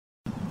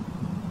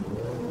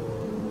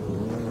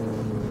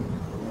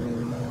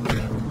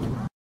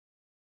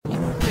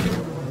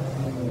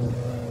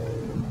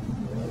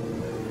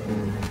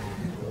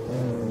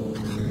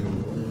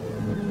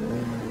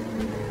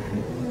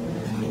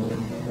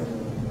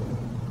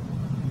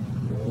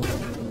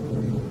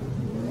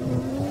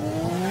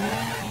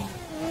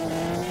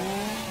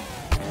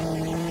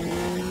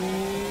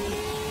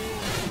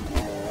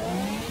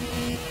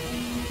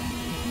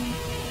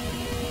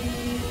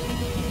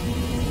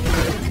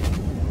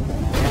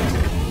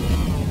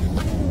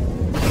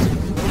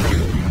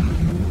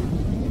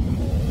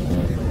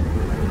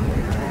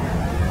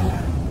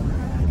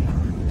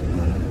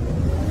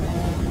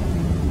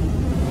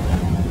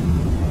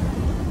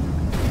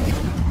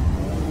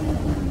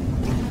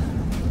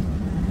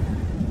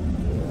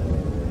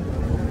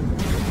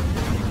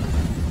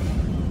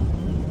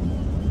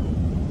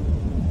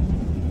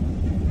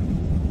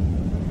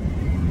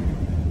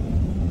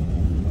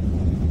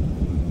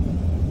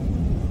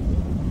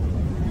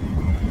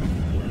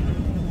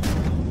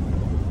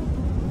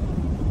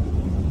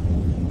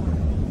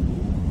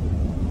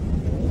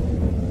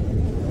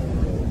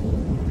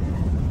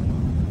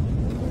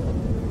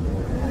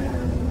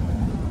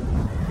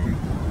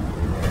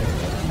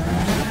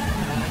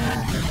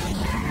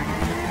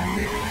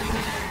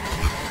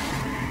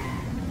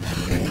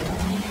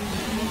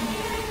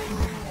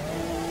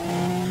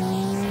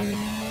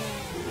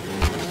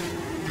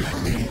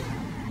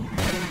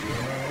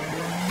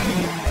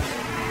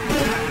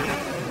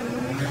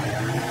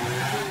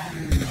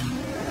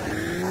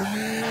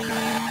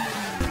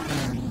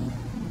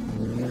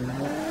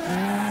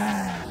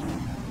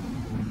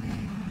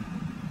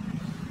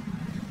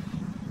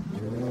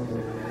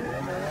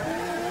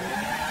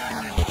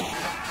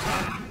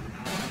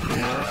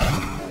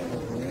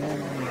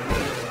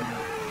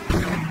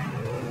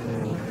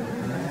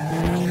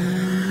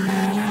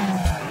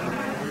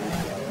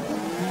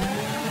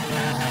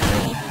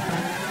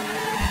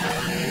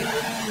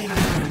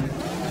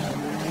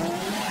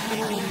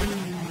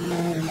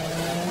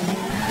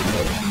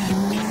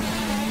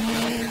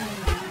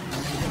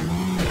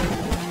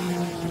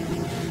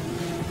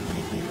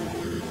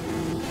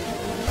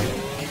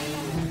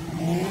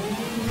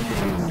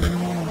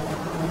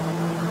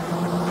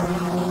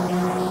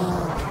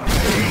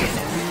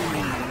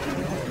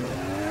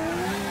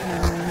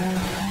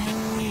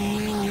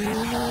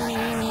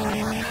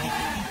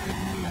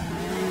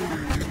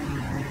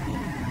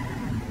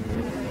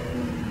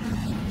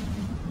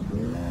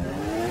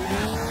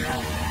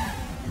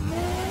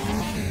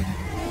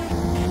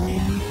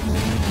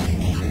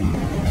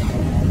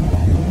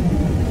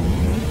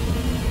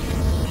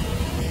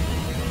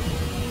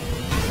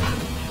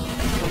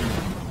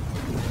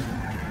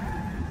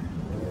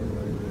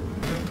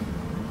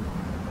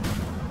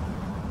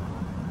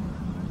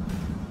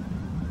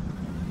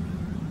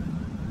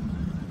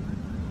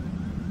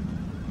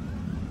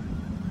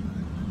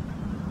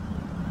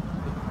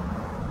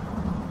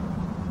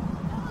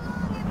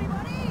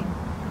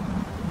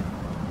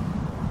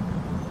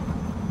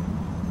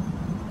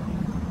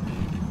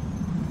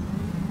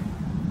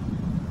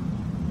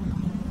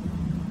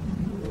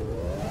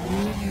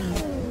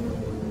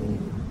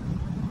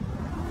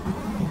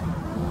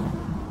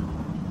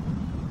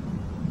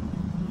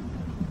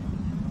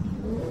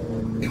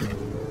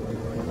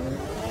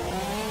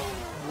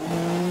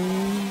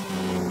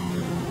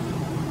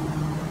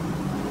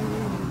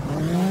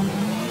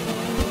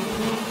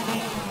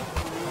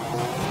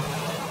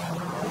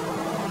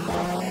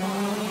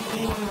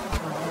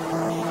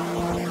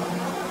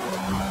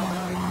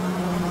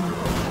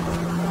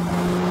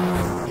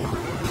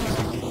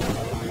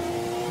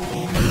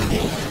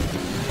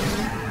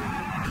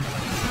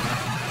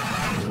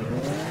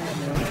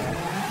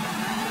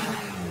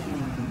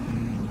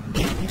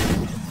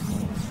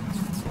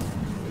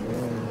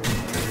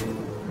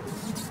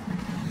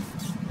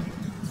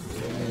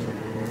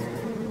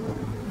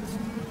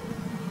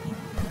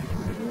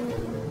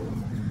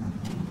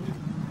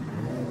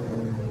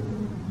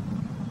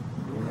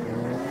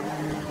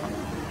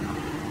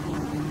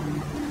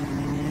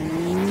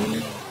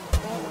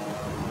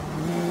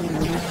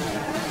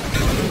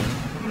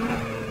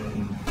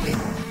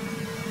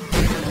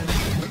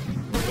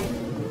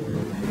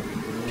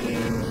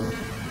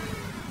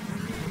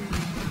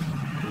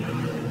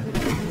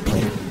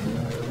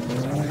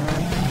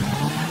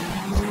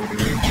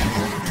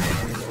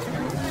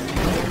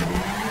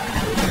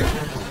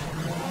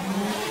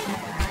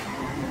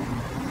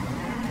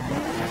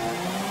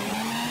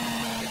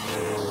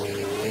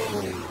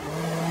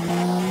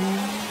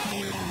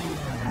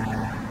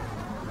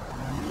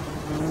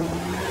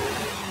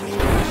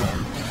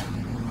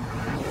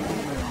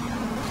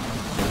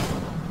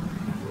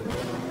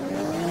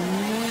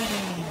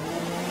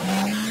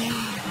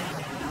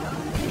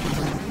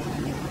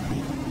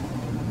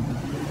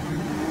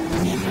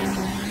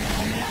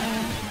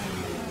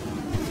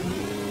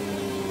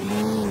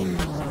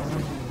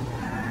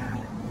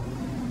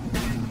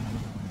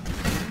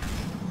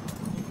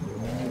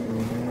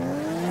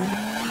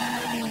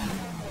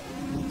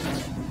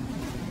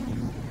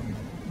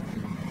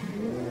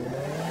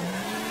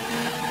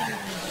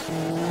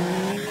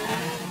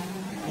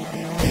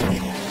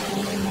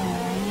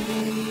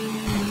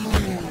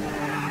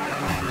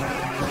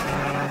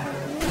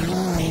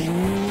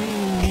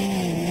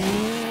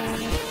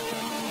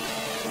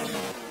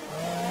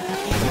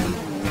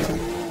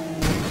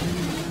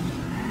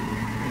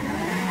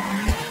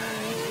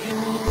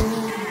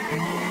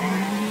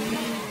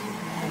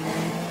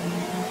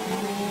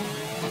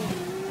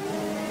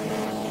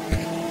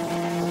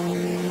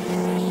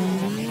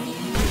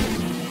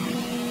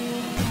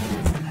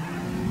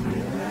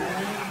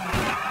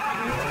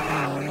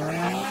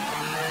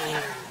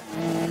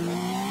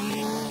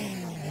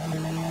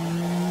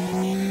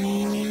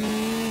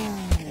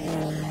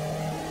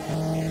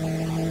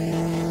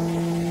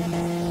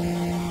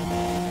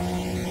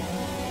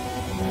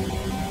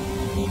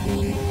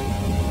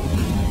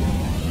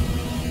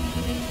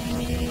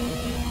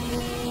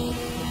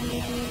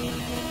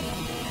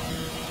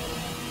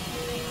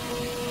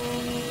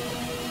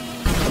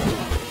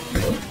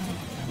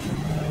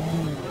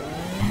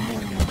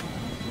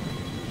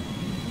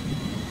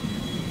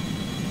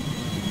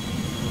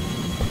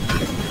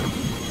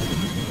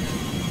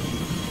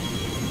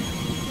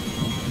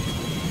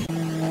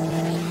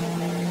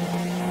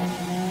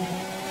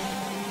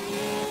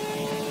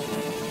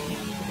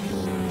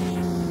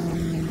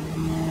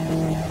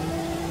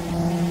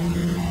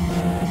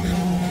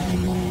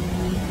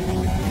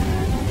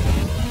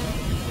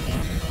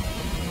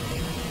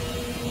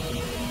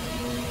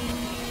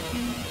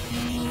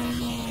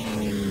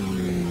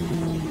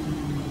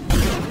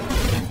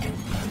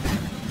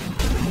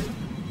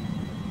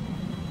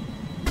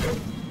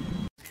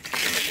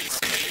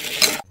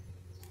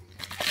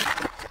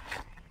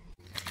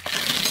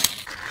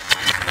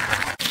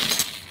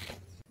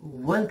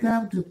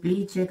Welcome to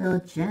Please Check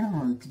Out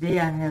channel. Today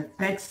I have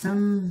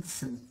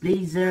Paxtons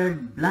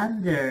Blizzard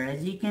Blunder.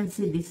 As you can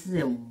see, this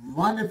is a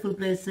wonderful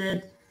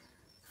playset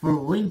for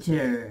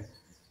winter.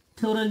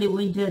 Totally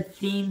winter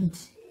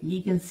themed.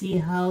 You can see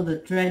how the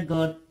track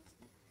got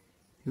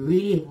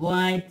really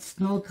white,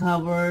 snow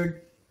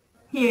covered.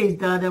 Here is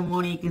the other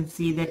one you can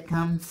see that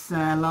comes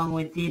along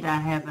with it. I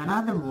have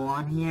another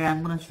one here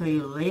I'm going to show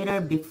you later.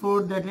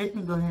 Before that, let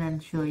me go ahead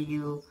and show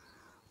you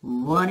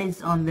what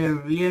is on the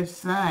rear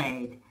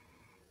side.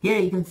 Here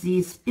you can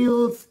see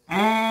spills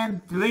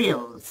and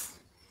thrills.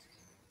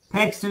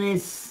 Paxton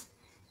is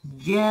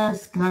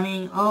just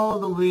coming all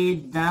the way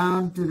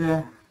down to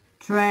the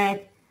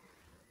track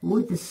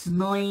with a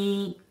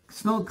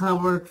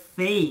snow-covered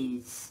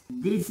face.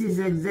 This is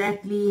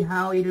exactly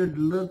how it would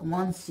look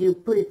once you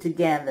put it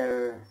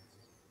together.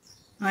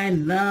 I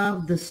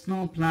love the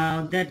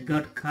snowplow that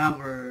got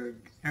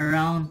covered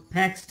around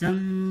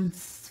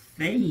Paxton's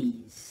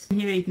face.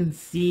 Here you can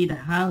see the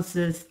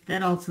houses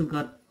that also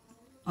got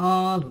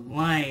all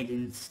white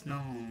in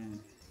snow.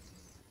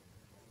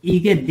 You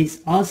get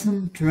this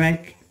awesome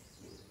track,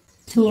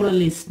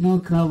 totally snow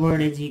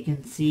covered. As you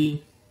can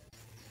see,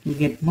 you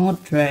get more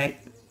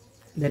track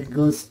that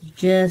goes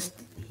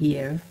just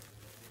here,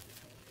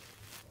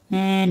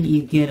 and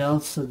you get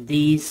also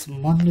this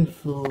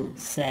wonderful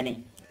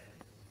setting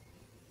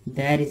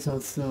that is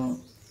also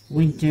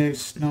winter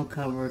snow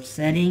covered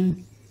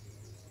setting.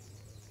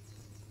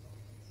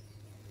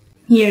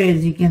 Here,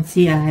 as you can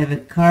see, I have a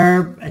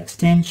curb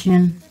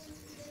extension,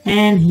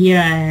 and here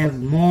I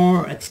have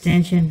more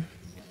extension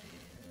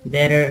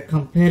that are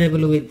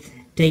compatible with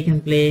take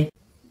and play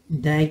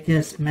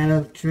diecast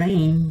metal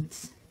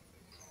trains.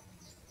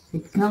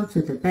 It comes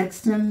with a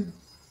Paxton.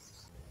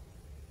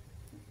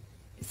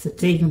 It's a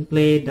take and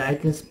play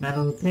diecast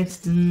metal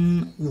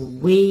Paxton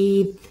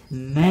with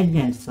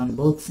magnets on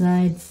both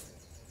sides.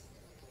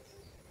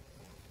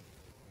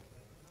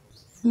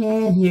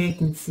 And here you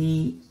can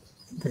see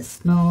the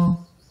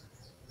snow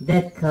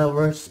that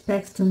covers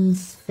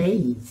Paxton's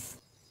face.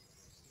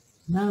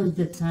 Now is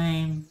the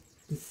time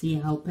to see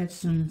how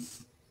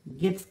Paxton's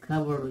gets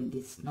covered with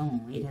this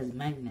snow. It has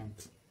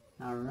magnet.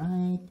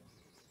 Alright.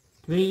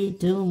 3,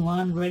 2,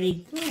 1,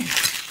 ready, go!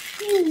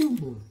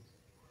 Ooh.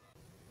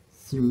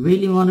 It's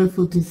really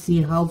wonderful to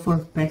see how far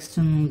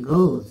Paxton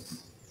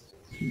goes.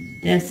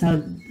 That's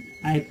how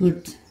I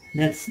put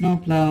that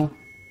snowplow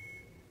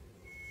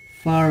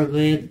far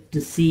away to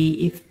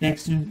see if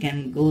Paxton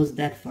can goes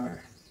that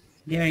far.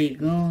 There you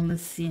go.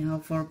 Let's see how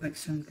far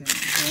Paxton can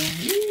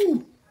go.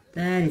 Ooh,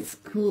 that is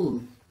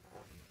cool.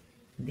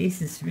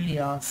 This is really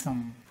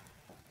awesome.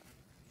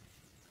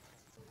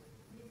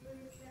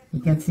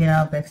 You can see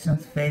how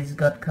Paxton's face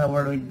got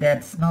covered with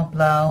that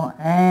snowplow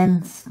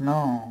and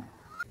snow.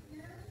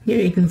 Here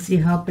you can see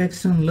how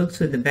Paxton looks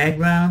with the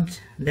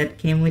background that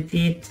came with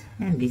it,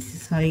 and this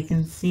is how you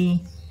can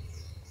see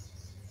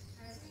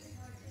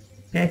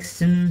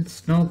Paxton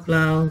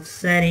snowplow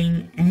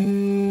setting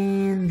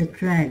and the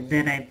track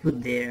that I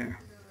put there.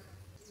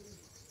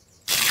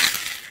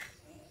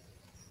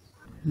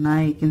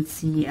 Now you can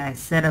see I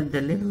set up the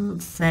little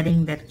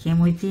setting that came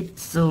with it,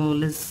 so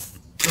let's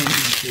go and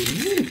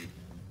see.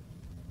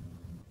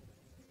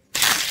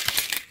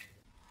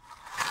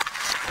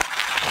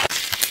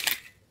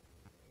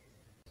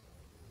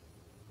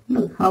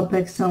 Look how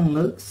Paxton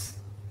looks.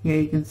 Here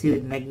you can see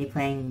with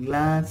magnifying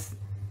glass,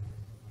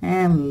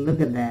 and look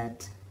at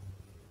that.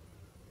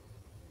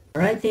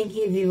 Alright, thank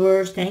you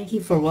viewers, thank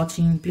you for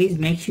watching. Please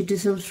make sure to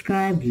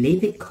subscribe,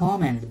 leave a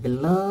comment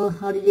below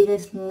how did you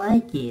guys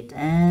like it,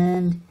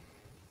 and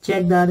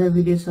check the other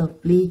videos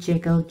of Please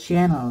Check Out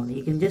channel.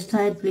 You can just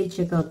type Please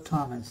Check Out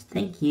Thomas.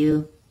 Thank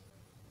you,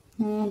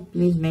 and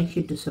please make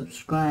sure to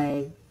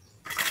subscribe.